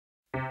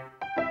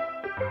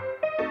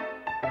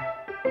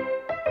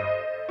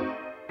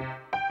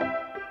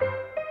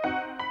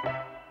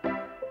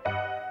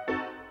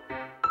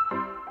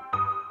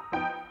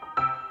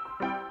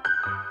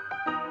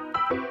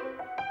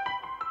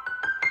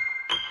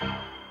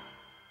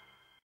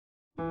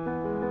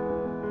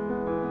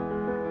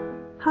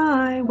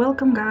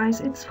welcome guys,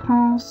 it's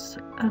France,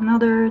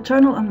 another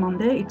journal on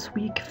Monday. It's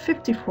week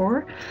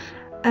 54,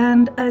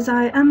 and as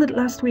I ended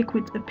last week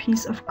with a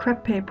piece of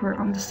crepe paper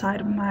on the side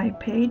of my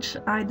page,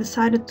 I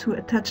decided to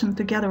attach them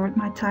together with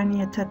my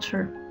tiny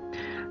attacher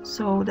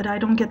so that I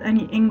don't get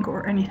any ink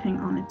or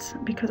anything on it,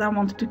 because I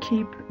wanted to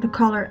keep the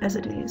color as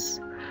it is.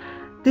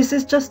 This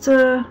is just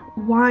a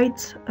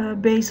white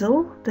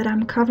basil that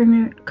I'm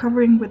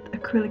covering with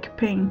acrylic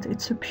paint.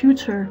 It's a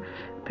pewter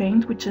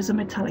paint, which is a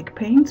metallic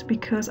paint,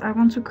 because I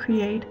want to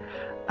create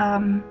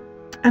a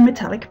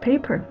metallic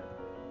paper.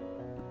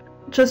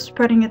 Just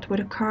spreading it with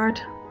a card,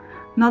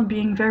 not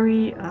being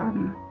very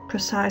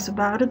precise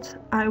about it.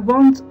 I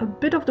want a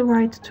bit of the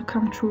white to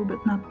come through,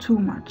 but not too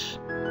much.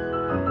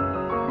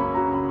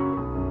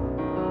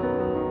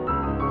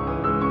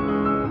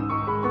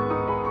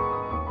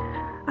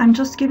 I'm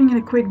just giving it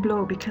a quick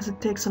blow because it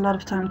takes a lot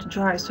of time to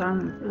dry, so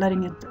I'm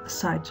letting it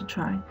aside to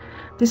dry.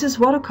 This is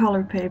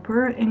watercolor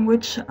paper in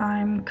which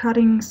I'm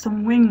cutting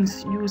some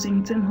wings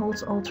using Tim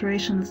Holtz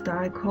alterations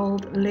die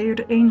called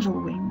Layered Angel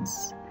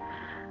Wings.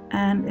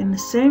 And in the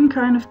same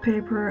kind of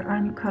paper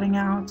I'm cutting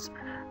out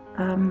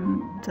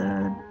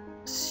the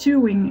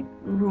sewing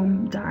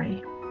room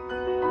die.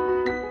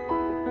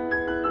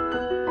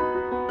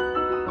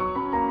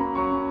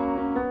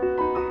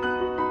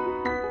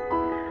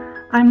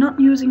 I'm not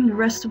using the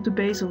rest of the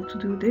basil to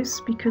do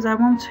this because I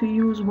want to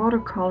use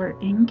watercolor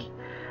ink,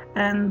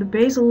 and the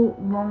basil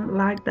won't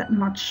like that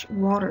much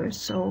water,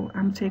 so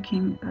I'm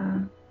taking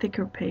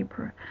thicker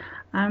paper.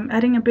 I'm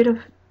adding a bit of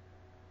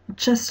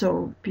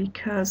gesso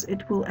because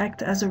it will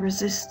act as a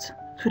resist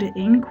to the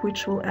ink,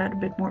 which will add a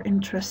bit more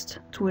interest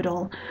to it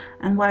all,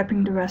 and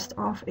wiping the rest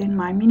off in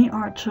my mini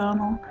art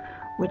journal,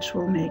 which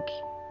will make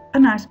a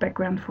nice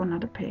background for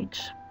another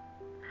page.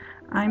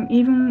 I'm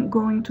even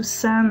going to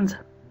sand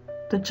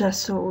the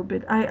gesso a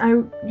bit.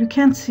 You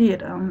can't see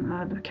it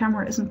on the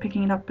camera isn't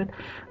picking it up, but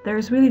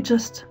there's really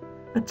just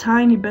a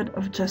tiny bit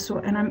of gesso,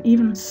 and I'm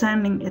even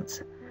sanding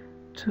it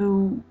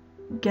to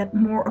get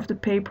more of the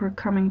paper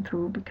coming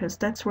through, because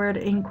that's where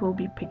the ink will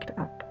be picked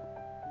up.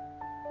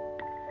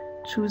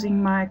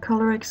 Choosing my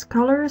Colorex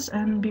colors,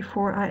 and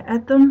before I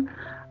add them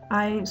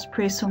I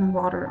spray some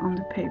water on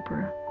the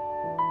paper.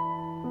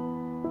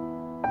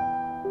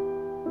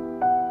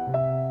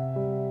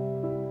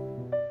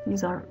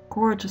 These are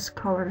gorgeous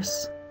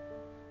colors,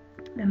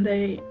 and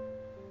they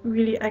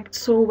really act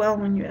so well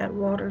when you add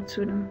water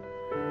to them.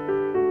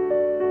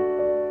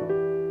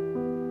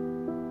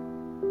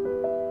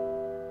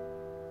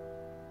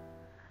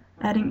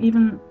 Adding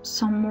even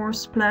some more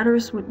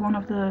splatters with one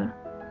of the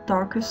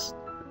darkest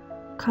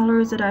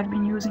colors that I've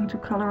been using to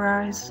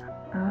colorize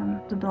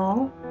the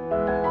doll.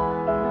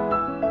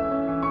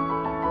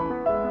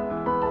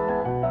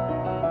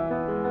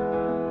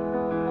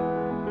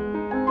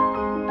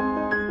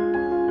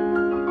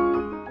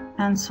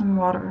 And some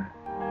water.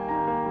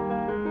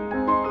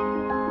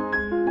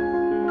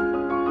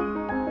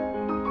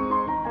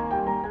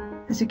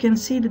 As you can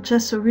see, the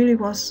gesso really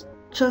was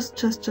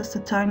just a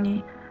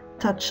tiny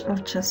touch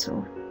of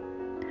gesso.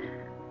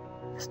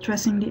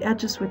 Stressing the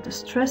edges with the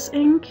stress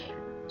ink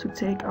to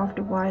take off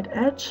the white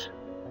edge.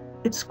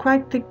 It's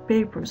quite thick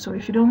paper, so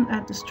if you don't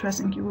add the stress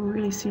ink you will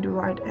really see the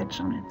white edge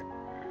on it.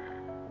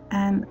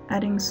 And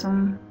adding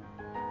some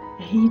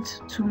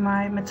heat to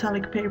my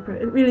metallic paper,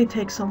 it really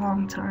takes a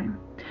long time.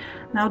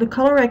 Now the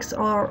Colorex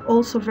are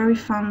also very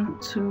fun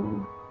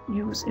to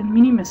use in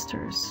mini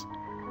misters.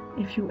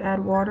 If you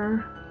add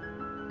water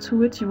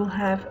to it you will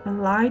have a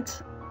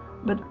light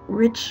but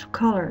rich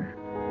color.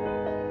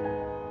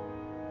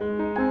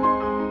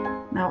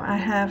 Now I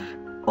have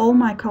all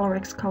my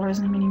Colorex colors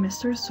in mini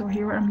misters, so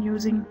here I'm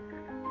using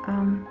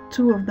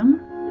 2 of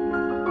them.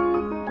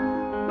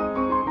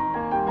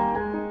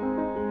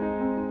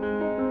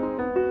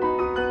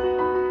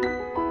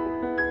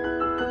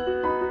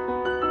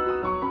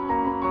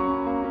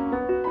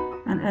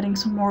 Adding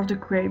some more of the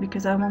gray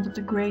because I wanted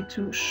the gray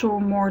to show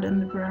more than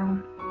the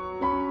brown.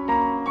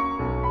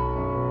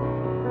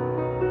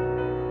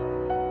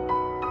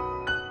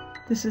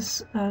 This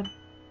is a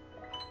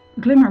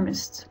glimmer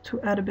mist to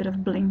add a bit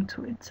of bling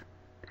to it.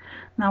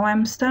 Now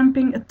I'm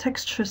stamping a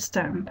texture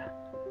stamp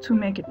to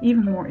make it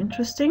even more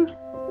interesting.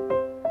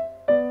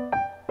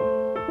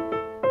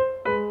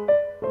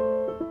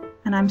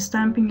 And I'm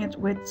stamping it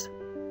with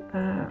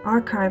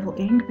archival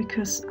ink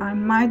because I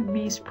might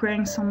be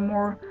spraying some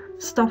more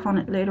stuff on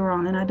it later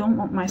on, and I don't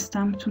want my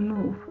stamp to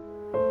move.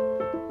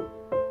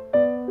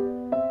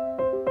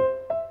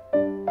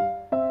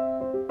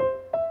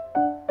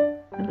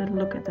 A little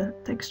look at the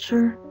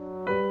texture.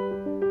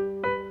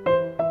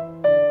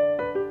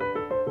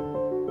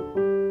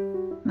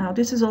 Now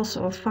this is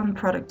also a fun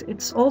product.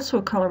 It's also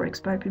a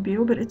Colorex by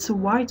PBO, but it's a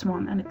white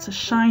one, and it's a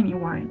shiny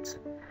white.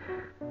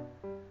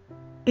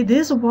 It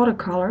is a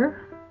watercolor,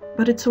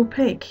 but it's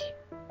opaque.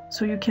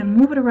 So you can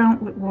move it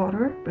around with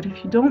water, but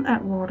if you don't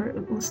add water,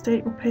 it will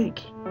stay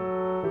opaque.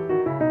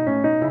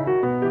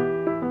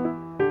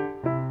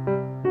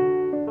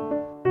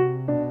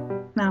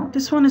 Now,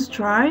 This one is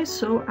dry,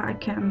 so I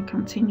can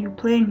continue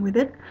playing with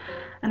it.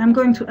 And I'm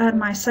going to add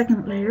my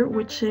second layer,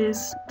 which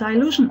is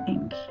dilution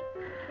ink.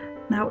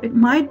 Now it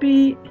might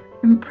be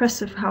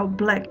impressive how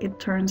black it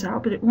turns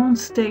out, but it won't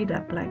stay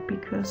that black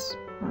because,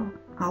 well,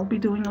 I'll be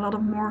doing a lot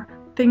of more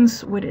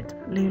things with it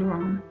later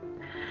on.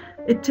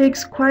 It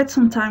takes quite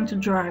some time to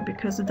dry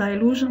because the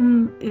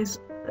dilution is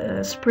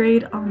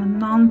sprayed on a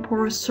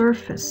non-porous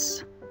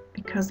surface,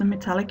 because the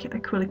metallic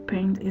acrylic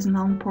paint is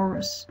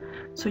non-porous.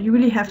 So you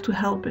really have to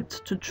help it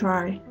to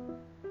dry.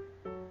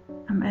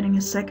 I'm adding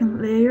a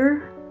second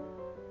layer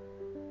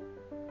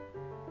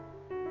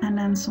and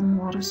then some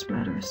water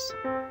splatters.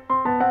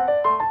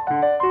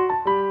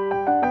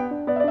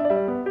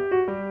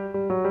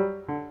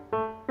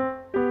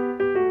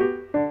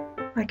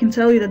 I can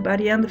tell you that by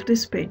the end of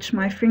this page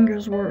my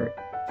fingers were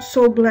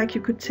so black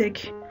you could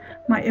take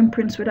my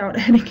imprints without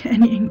adding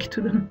any ink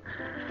to them.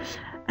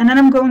 And then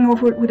I'm going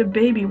over it with a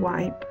baby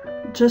wipe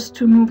just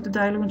to move the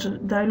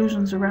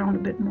dilutions around a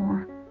bit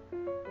more,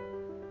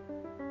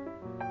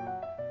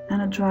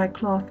 and a dry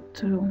cloth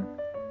to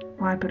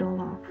wipe it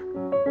all off.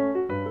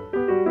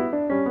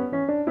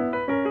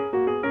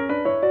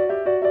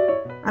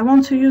 I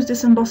want to use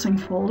this embossing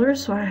folder,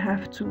 so I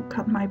have to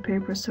cut my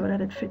paper so that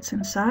it fits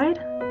inside.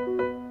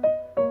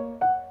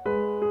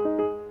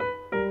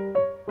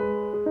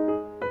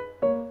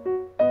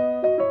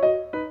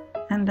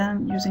 And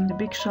then using the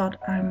Big Shot,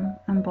 I'm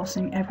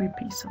embossing every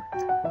piece of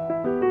it.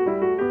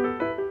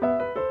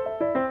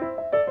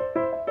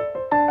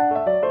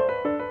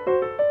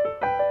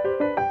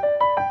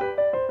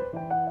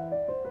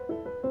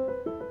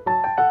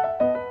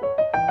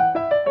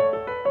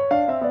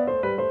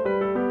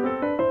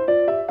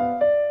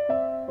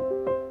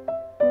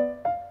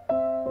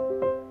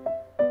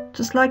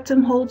 Just like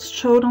Tim Holtz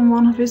showed on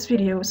one of his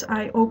videos,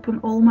 I open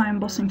all my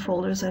embossing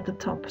folders at the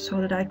top so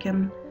that I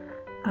can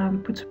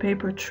put the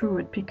paper through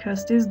it,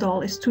 because this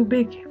doll is too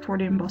big for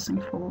the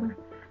embossing folder.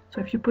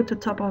 So if you put the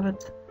top of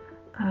it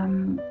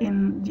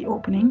in the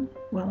opening,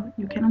 well,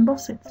 you can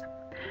emboss it.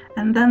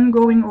 And then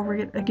going over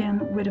it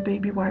again with a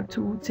baby wipe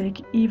to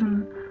take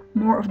even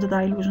more of the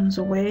dilutions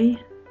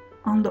away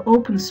on the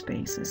open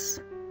spaces.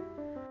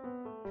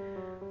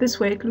 This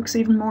way it looks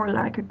even more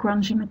like a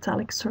grungy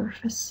metallic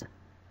surface.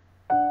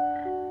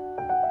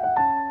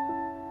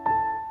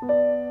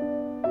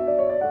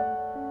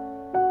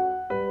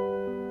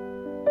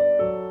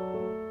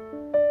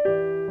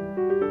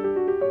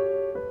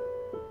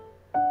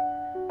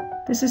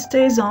 This is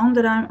StazOn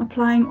that I'm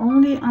applying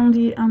only on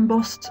the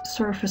embossed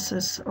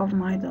surfaces of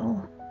my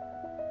doll,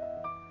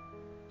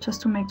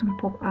 just to make them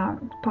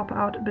pop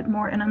out a bit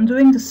more, and I'm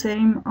doing the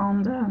same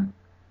on the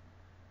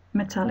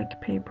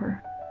metallic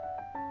paper.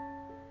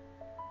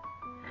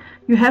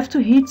 You have to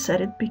heat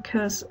set it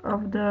because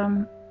of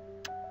the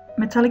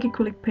metallic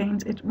acrylic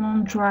paint. It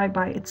won't dry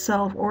by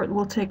itself, or it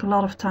will take a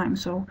lot of time,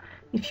 so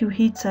if you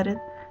heat set it,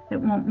 it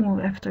won't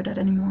move after that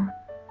anymore.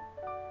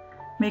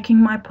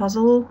 Making my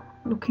puzzle,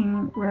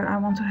 looking where I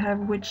want to have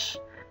which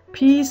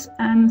piece,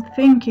 and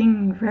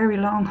thinking very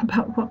long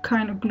about what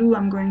kind of glue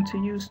I'm going to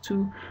use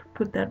to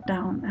put that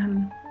down,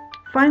 and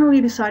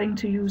finally deciding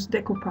to use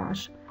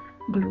decoupage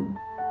glue.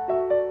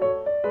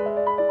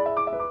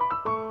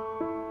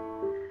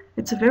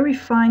 It's a very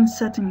fine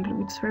setting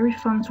glue. It's very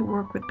fun to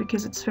work with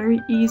because it's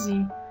very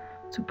easy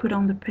to put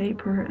on the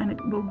paper, and it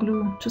will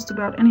glue just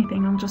about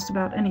anything on just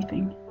about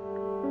anything.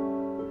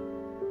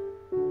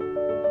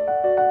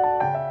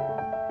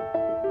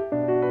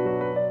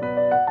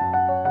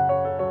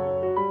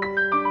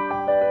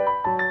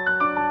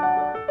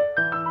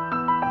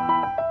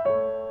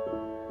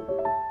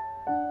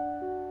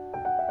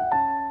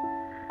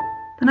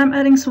 Then I'm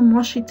adding some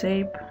washi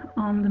tape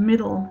on the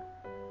middle,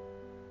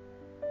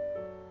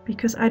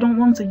 because I don't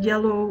want the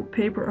yellow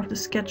paper of the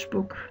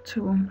sketchbook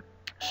to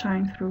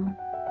shine through.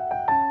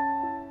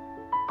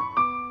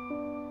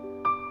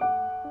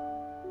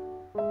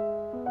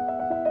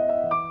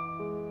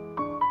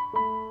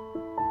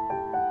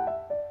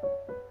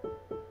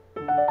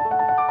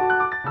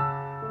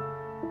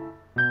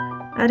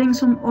 Adding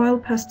some oil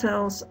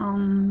pastels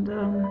on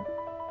the,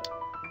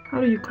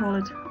 how do you call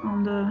it,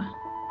 on the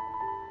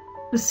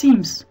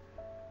seams,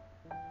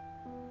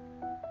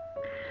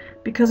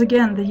 because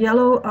again the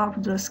yellow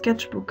of the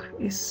sketchbook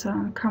is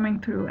coming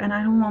through and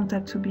I don't want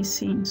that to be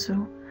seen,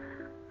 so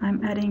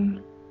I'm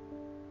adding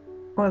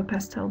oil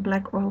pastel,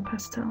 black oil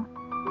pastel.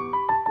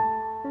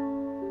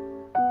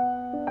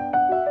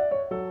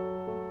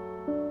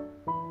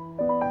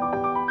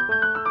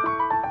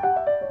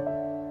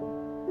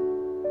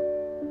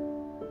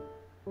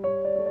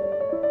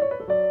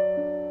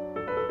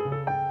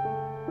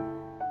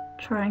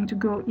 Trying to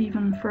go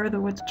even further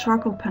with the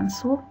charcoal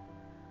pencil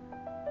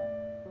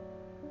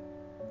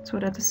so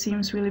that the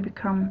seams really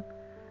become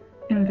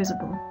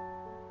invisible.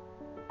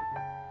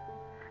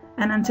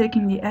 And then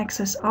taking the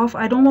excess off.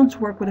 I don't want to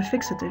work with a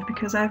fixative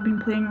because I've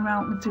been playing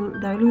around with the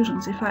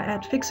dilutions. If I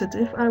add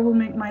fixative, I will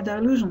make my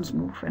dilutions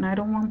move, and I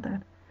don't want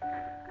that.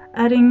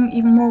 Adding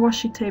even more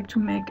washi tape to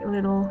make a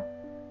little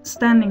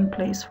standing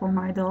place for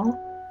my doll.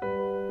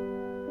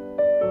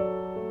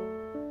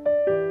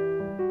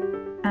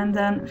 and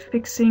then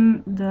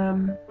fixing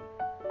the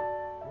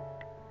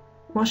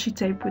washi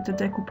tape with the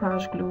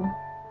decoupage glue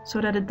so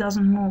that it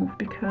doesn't move,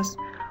 because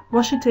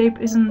washi tape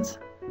isn't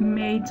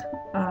made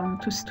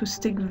to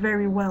stick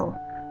very well.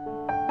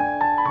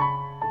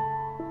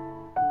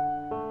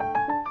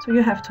 So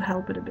you have to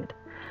help it a bit.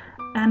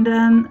 And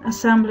then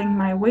assembling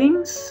my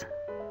wings,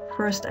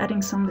 first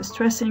adding some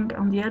distress ink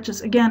on the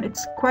edges. Again,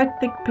 it's quite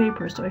thick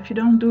paper, so if you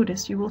don't do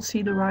this, you will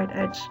see the right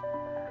edge.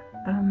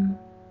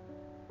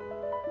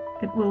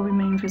 It will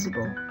remain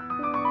visible.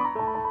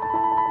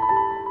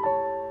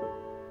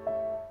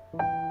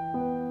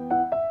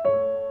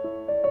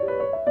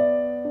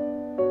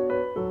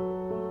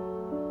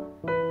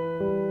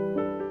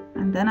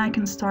 And then I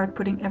can start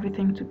putting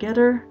everything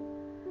together,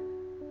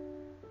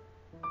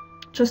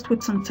 just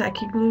with some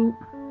tacky glue.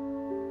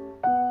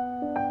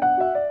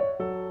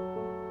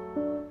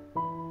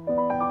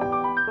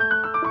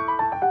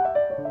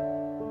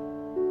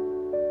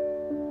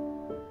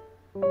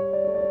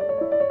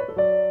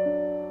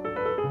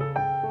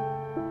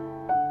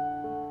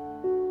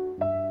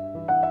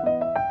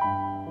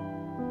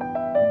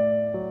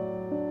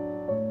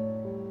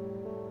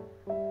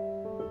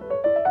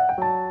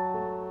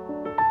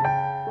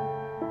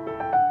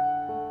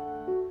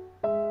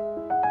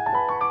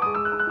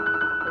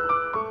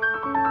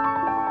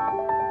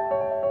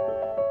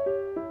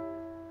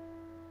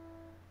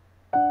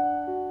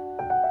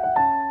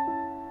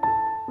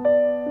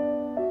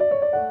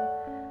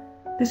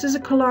 This is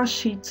a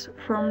collage sheet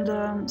from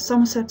the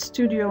Somerset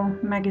Studio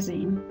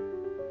magazine.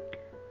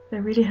 They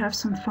really have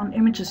some fun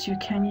images you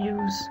can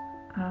use,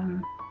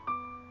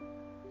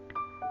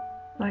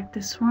 like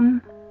this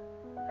one.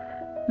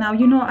 Now,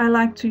 you know I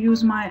like to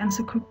use my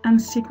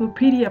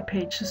encyclopedia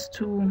pages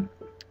to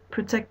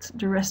protect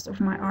the rest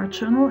of my art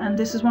journal, and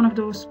this is one of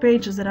those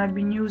pages that I've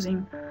been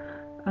using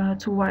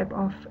to wipe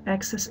off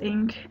excess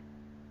ink,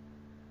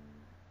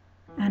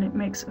 and it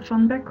makes a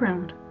fun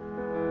background.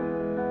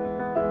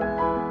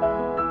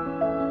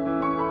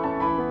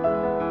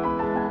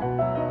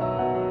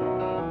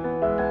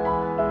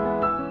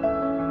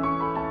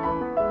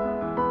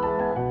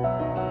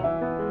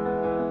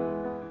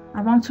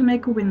 I want to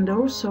make a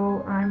window,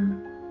 so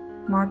I'm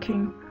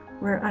marking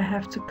where I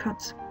have to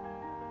cut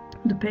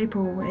the paper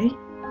away.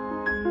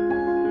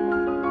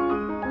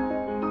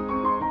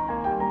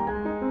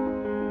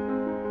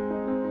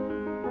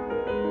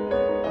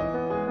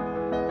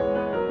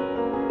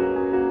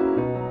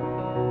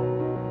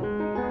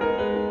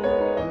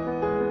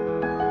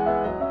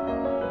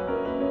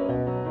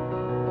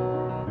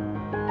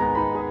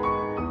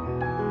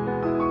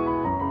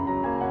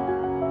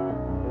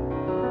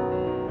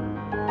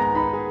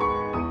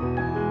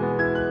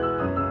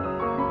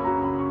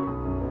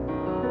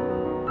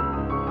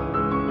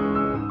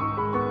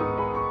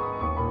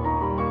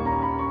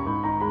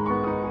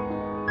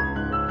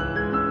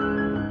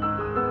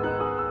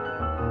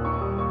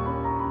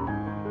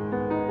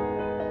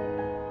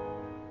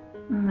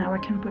 Now I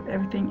can put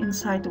everything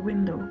inside the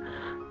window.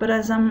 But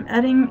as I'm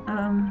adding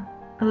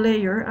a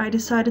layer, I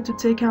decided to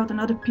take out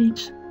another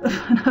page,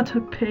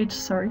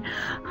 sorry,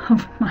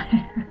 of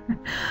my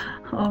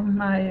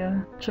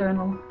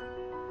journal.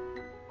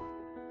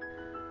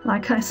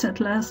 Like I said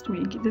last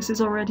week, this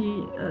is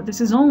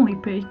only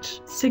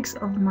page 6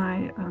 of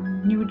my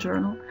new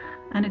journal,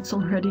 and it's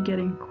already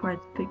getting quite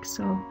thick.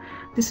 So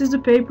this is the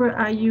paper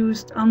I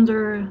used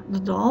under the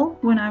doll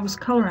when I was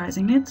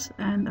colorizing it,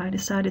 and I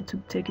decided to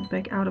take it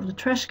back out of the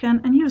trash can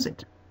and use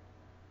it.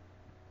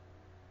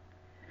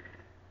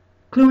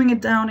 Gluing it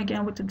down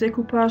again with the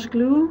decoupage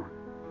glue,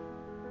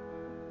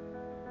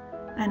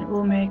 and it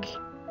will make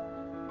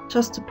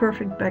just the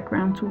perfect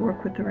background to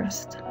work with the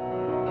rest.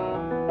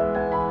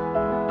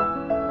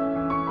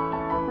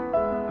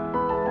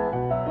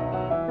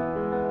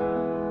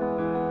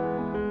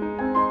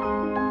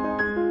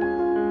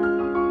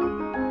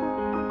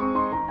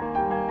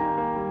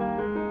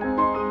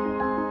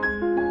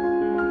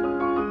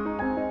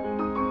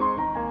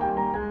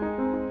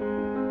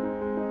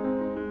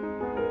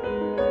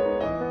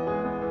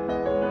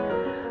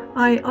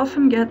 I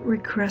often get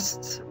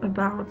requests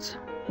about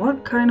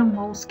what kind of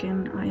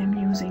moleskin I am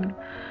using,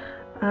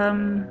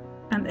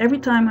 and every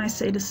time I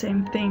say the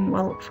same thing.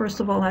 Well, first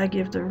of all, I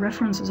give the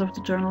references of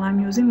the journal I'm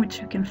using, which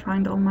you can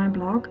find on my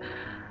blog,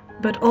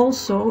 but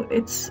also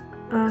it's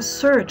a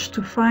search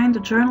to find a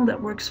journal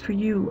that works for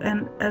you.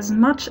 And as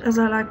much as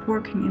I liked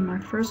working in my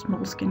first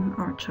moleskin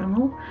art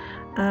journal,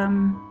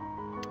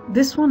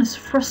 this one is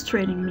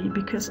frustrating me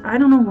because I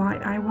don't know why.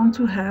 I want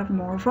to have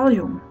more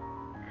volume.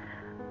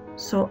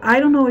 So I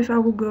don't know if I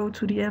will go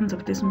to the end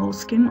of this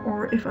moleskin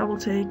or if I will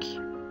take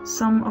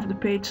some of the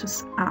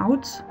pages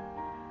out,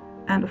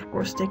 and of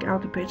course take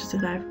out the pages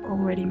that I've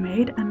already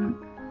made and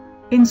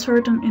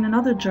insert them in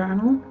another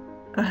journal,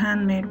 a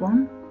handmade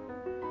one,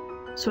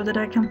 so that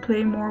I can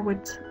play more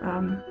with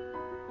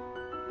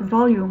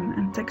volume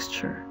and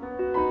texture.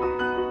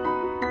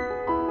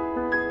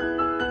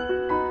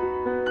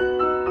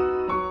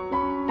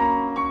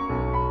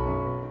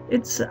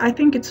 I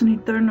think it's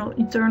an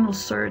eternal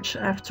search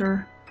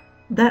after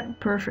that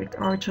perfect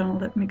art journal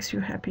that makes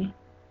you happy.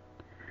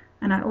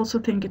 and I also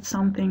think it's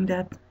something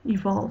that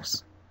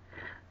evolves.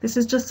 This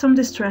is just some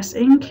distress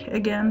ink,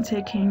 again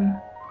taking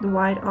the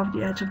white off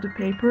the edge of the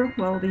paper,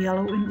 well, the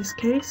yellow in this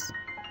case,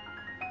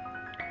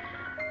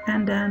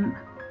 and then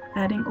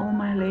adding all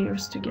my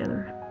layers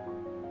together.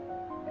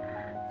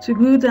 To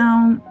glue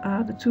down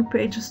the two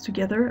pages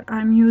together,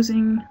 I'm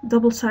using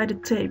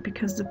double-sided tape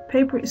because the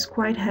paper is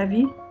quite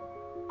heavy,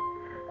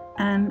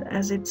 and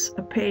as it's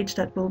a page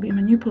that will be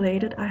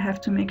manipulated, I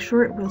have to make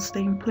sure it will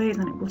stay in place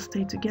and it will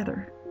stay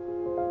together.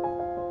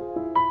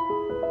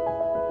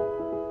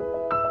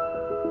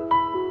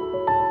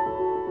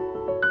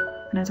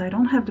 And as I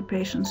don't have the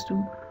patience to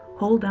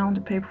hold down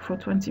the paper for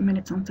 20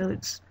 minutes until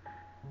it's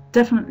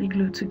definitely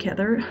glued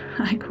together,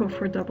 I go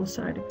for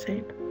double-sided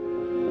tape.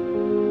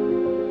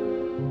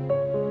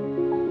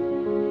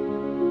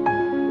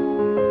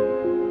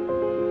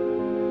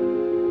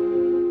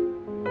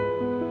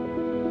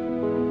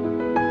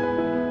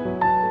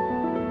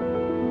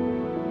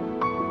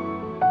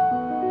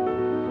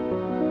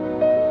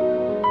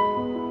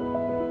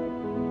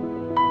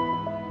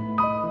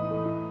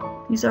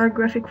 These are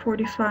graphic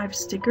 45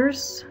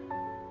 stickers,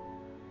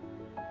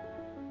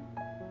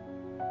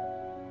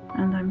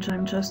 and I'm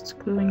just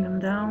gluing them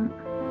down.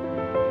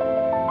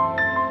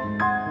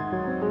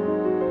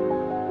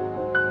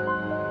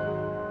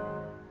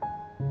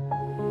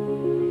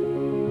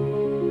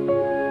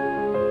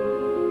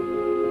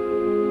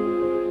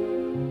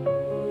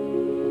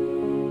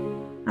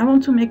 I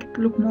want to make it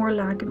look more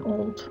like an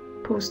old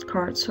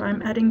postcard, so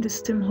I'm adding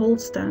this Tim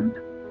Holtz stamp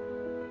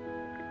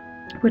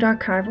with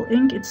archival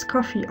ink. It's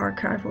coffee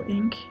archival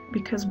ink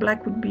because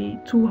black would be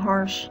too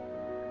harsh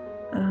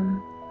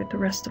with the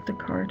rest of the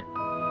card.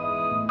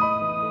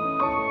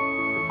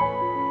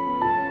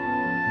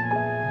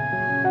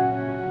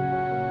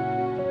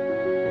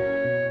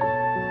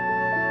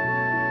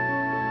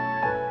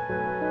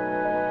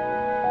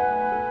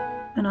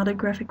 Another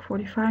graphic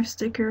 45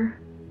 sticker.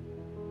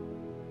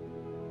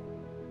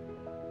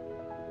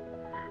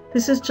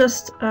 This is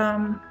just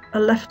a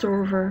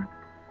leftover.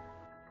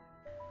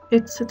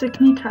 It's a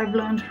technique I've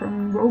learned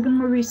from Robin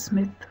Marie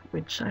Smith,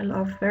 which I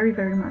love very,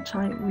 very much.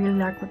 I really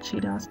like what she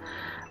does.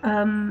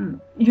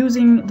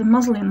 Using the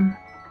muslin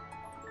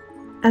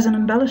as an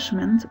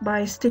embellishment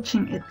by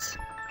stitching it.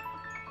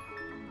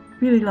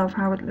 Really love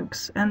how it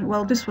looks. And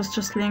well, this was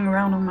just laying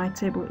around on my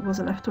table. It was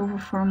a leftover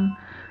from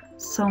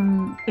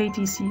some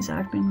ATCs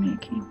I've been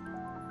making.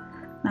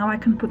 Now I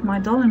can put my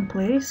doll in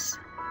place.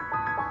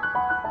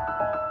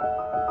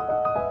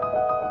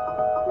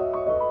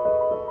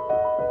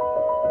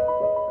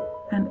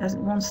 And as it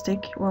won't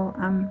stick, well,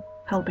 I'm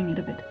helping it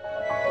a bit.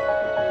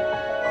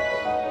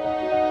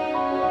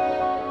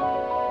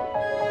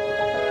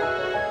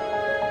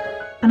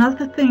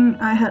 Another thing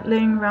I had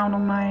laying around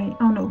on my...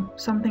 oh no,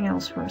 something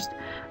else first.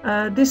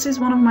 This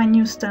is one of my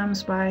new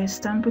stamps by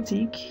Stamp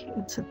Boutique.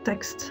 It's a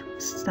text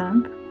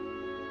stamp.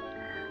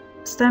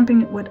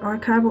 Stamping it with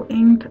archival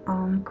ink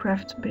on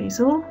Craft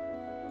Basil.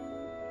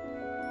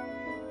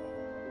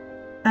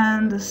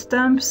 And the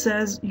stamp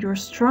says, "You're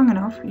strong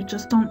enough, you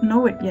just don't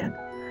know it yet."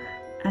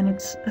 And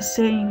it's a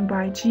saying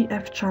by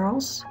G.F.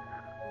 Charles,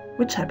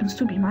 which happens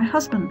to be my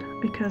husband,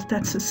 because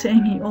that's a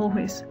saying he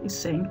always is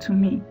saying to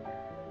me.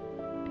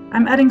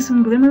 I'm adding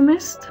some glimmer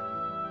mist,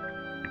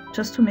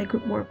 just to make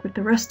it work with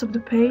the rest of the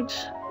page,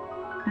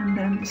 and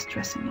then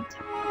distressing it.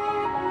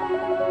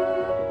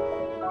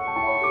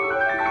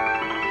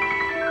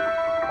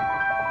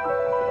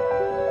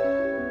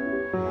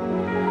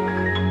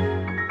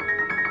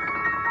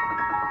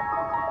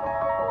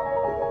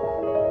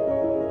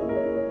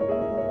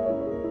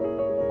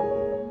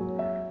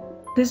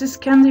 This is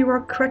Candy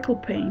Rock Crackle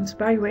Paint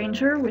by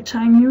Ranger, which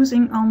I'm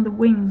using on the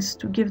wings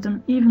to give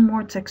them even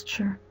more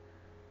texture.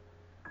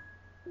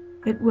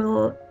 It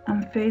will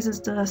emphasis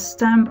the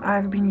stamp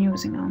I've been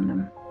using on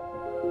them.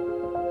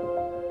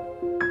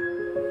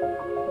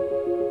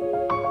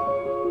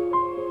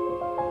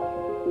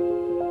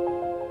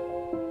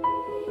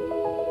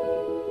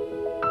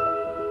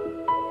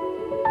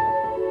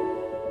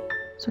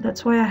 So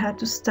that's why I had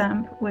to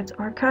stamp with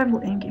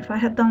archival ink. If I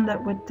had done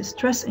that with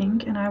distress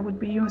ink and I would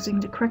be using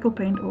the crackle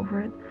paint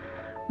over it,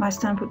 my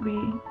stamp would be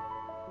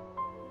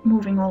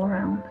moving all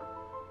around.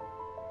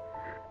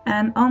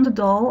 And on the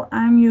doll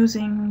I'm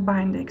using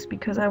Bindex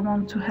because I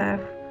want to have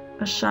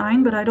a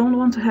shine, but I don't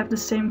want to have the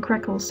same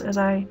crackles as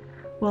I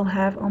will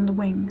have on the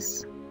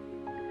wings.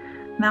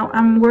 Now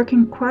I'm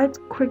working quite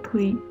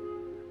quickly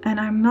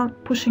and I'm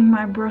not pushing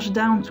my brush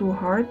down too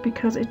hard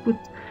because it would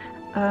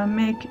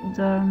make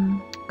the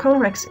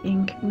Colorex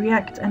ink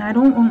react, and I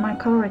don't want my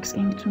Colorex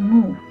ink to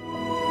move.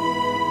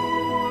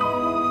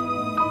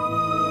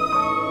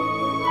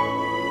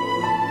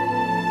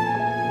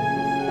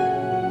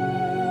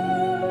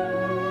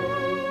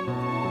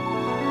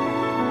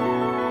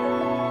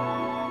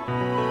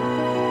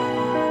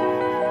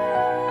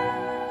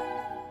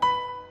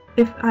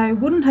 If I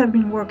wouldn't have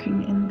been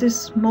working in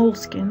this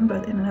moleskin,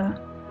 but in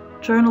a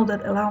journal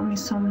that allowed me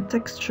some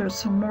texture,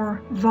 some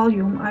more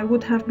volume, I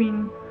would have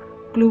been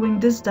gluing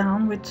this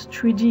down with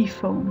 3D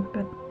foam,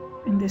 but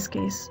in this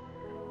case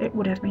it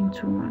would have been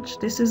too much.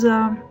 This is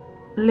a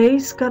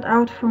lace cut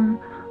out from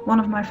one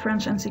of my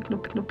French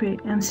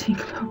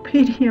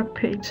encyclopedia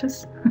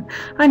pages.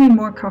 I need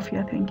more coffee,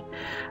 I think.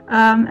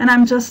 And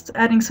I'm just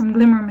adding some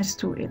glimmer mist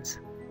to it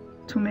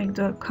to make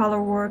the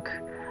color work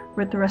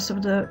with the rest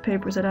of the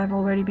papers that I've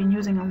already been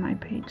using on my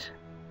page.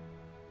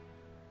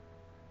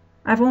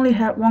 I've only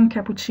had one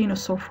cappuccino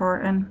so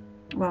far, and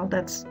well,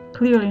 that's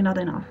clearly not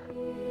enough.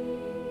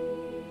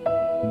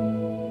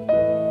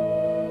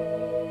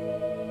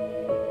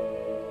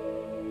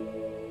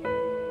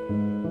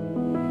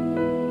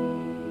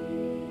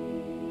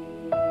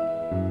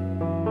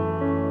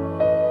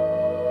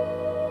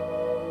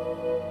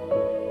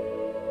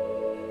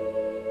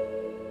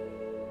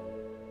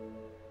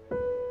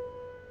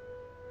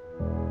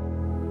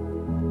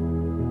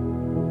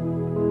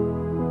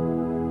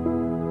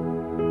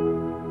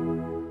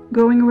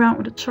 Going around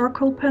with a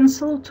charcoal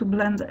pencil to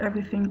blend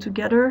everything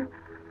together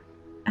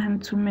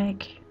and to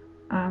make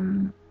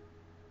the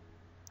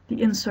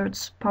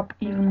inserts pop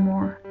even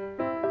more.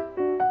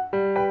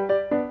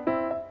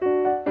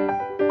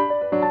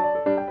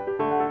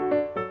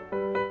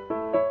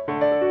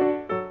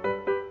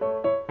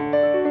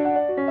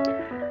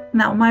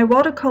 Now my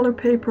watercolor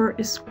paper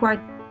is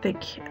quite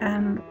thick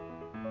and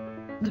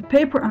the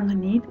paper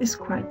underneath is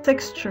quite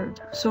textured,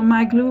 so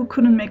my glue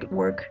couldn't make it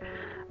work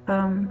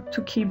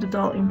to keep the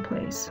doll in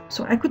place.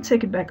 So I could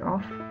take it back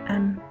off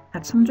and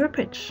add some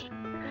drippage.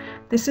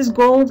 This is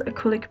gold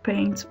acrylic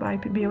paint by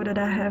PBO that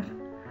I have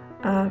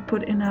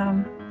put in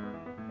a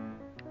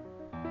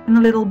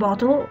little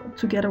bottle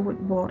together with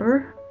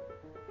water.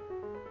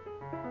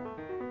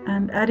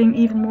 And adding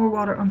even more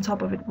water on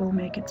top of it will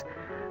make it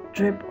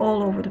drip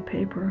all over the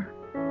paper.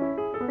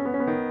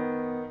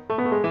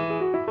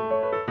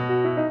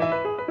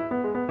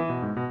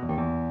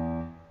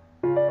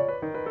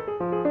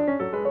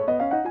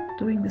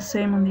 Doing the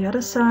same on the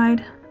other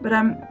side, but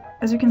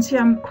as you can see,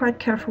 I'm quite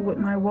careful with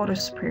my water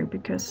spray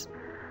because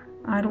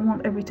I don't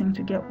want everything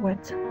to get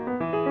wet.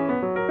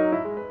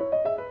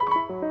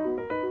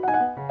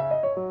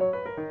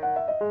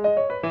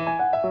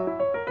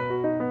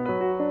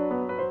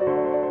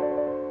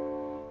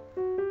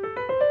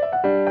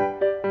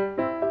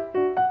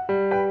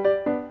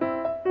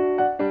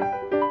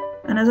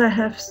 And as I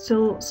have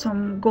still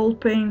some gold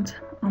paint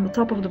on the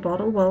top of the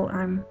bottle, well,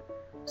 I'm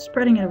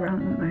spreading it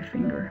around with my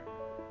finger.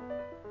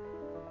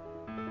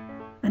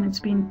 And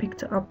it's being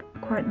picked up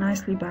quite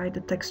nicely by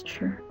the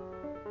texture.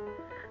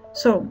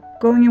 So,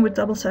 going in with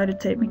double-sided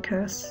tape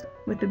because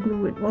with the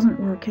glue it wasn't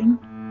working.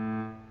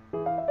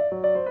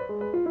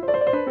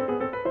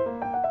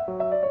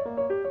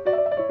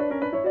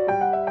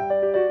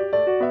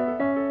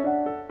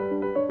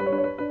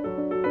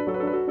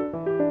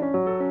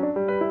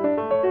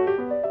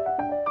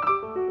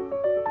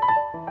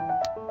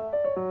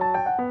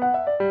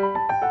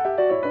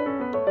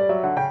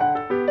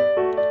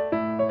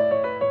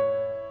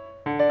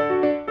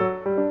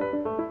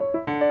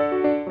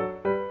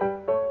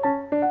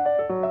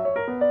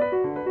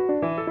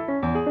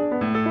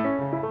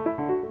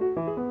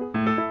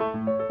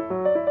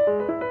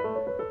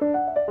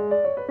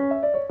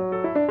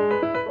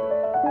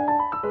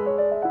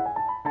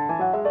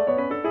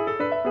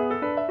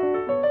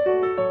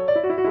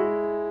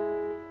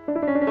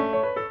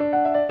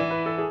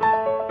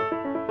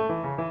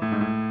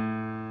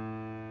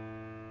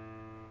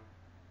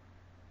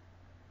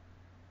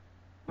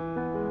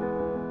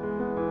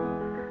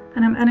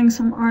 And I'm adding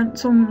some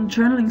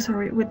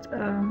journaling, with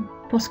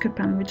Posca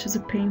pen, which is a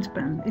paint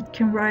pen. It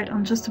can write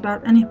on just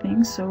about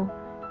anything, so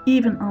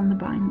even on the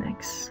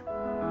bindex.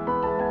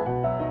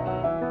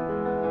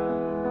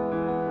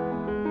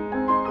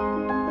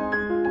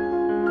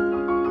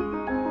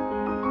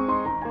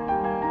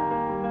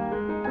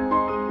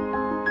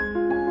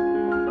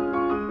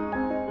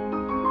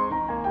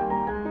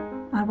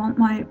 I want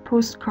my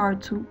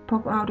postcard to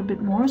pop out a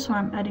bit more, so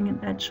I'm adding an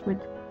edge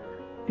with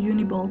a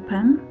Uniball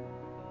pen.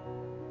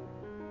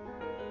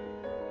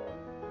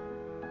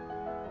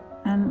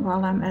 And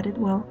while I'm at it,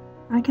 well,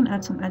 I can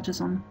add some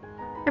edges on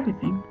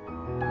everything.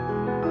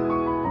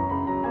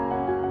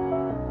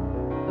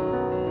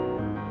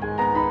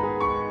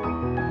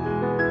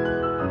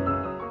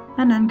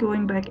 And then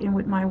going back in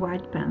with my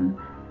white pen.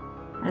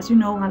 As you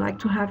know, I like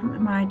to have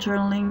my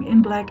journaling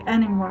in black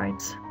and in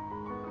white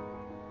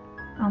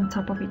on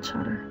top of each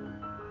other.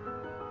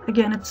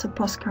 Again, it's a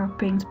Posca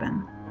paint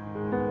pen.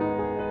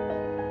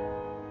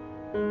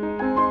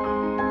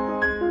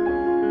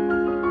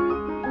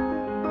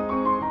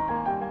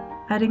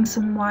 Adding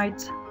some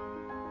white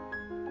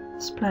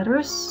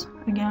splatters,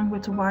 again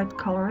with the white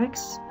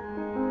Colorex.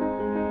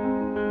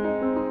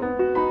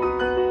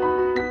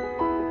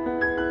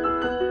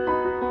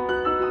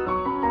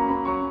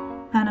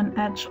 And an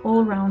edge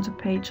all around the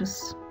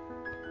pages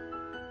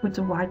with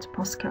the white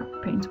Posca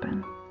paint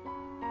pen.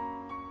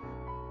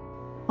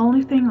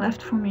 Only thing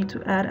left for me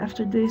to add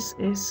after this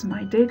is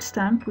my date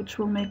stamp, which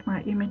will make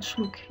my image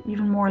look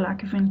even more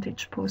like a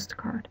vintage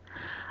postcard.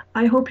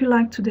 I hope you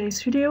liked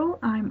today's video.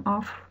 I'm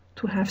off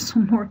to have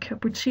some more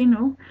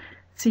cappuccino.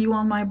 See you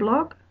on my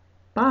blog.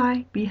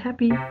 Bye, be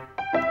happy.